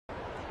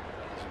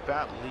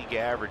about league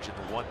average in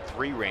the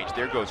 1-3 range.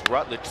 There goes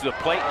Rutledge to the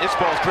plate. This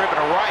ball's driven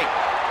to right.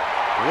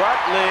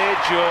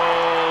 Rutledge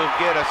will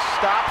get a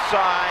stop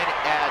sign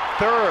at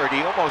third.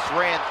 He almost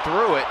ran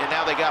through it, and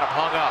now they got him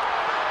hung up.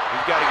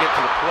 He's got to get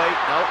to the plate.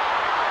 Nope.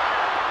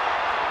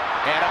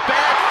 And a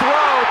bad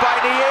throw by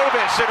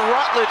Nieves, and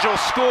Rutledge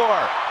will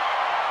score.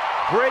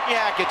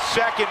 Brignac at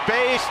second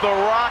base. The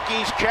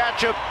Rockies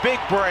catch a big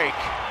break.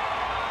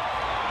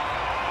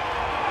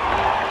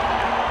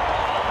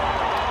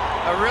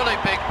 A really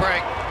big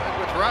break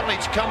with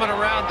Rutledge coming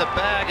around the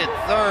bag at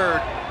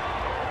third.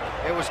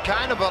 It was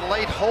kind of a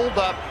late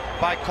holdup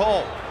by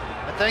Cole.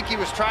 I think he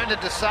was trying to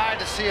decide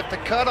to see if the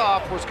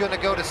cutoff was going to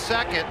go to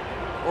second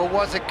or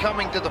was it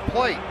coming to the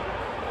plate.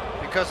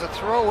 Because a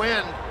throw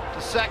in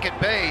to second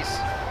base,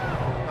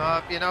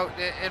 you know,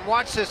 and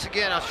watch this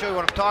again. I'll show you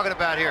what I'm talking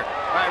about here.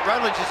 All right,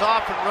 Rutledge is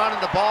off and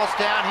running. The ball's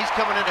down. He's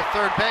coming into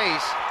third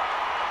base.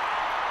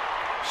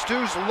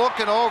 Stu's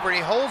looking over and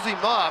he holds him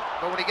up,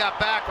 but when he got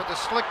back with the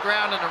slick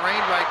ground and the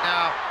rain right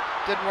now,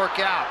 didn't work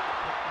out.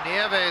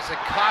 Nieves, a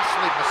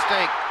costly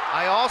mistake.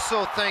 I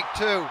also think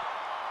too,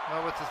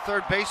 with the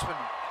third baseman,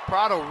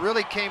 Prado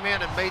really came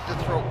in and made the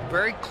throw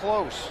very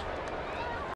close.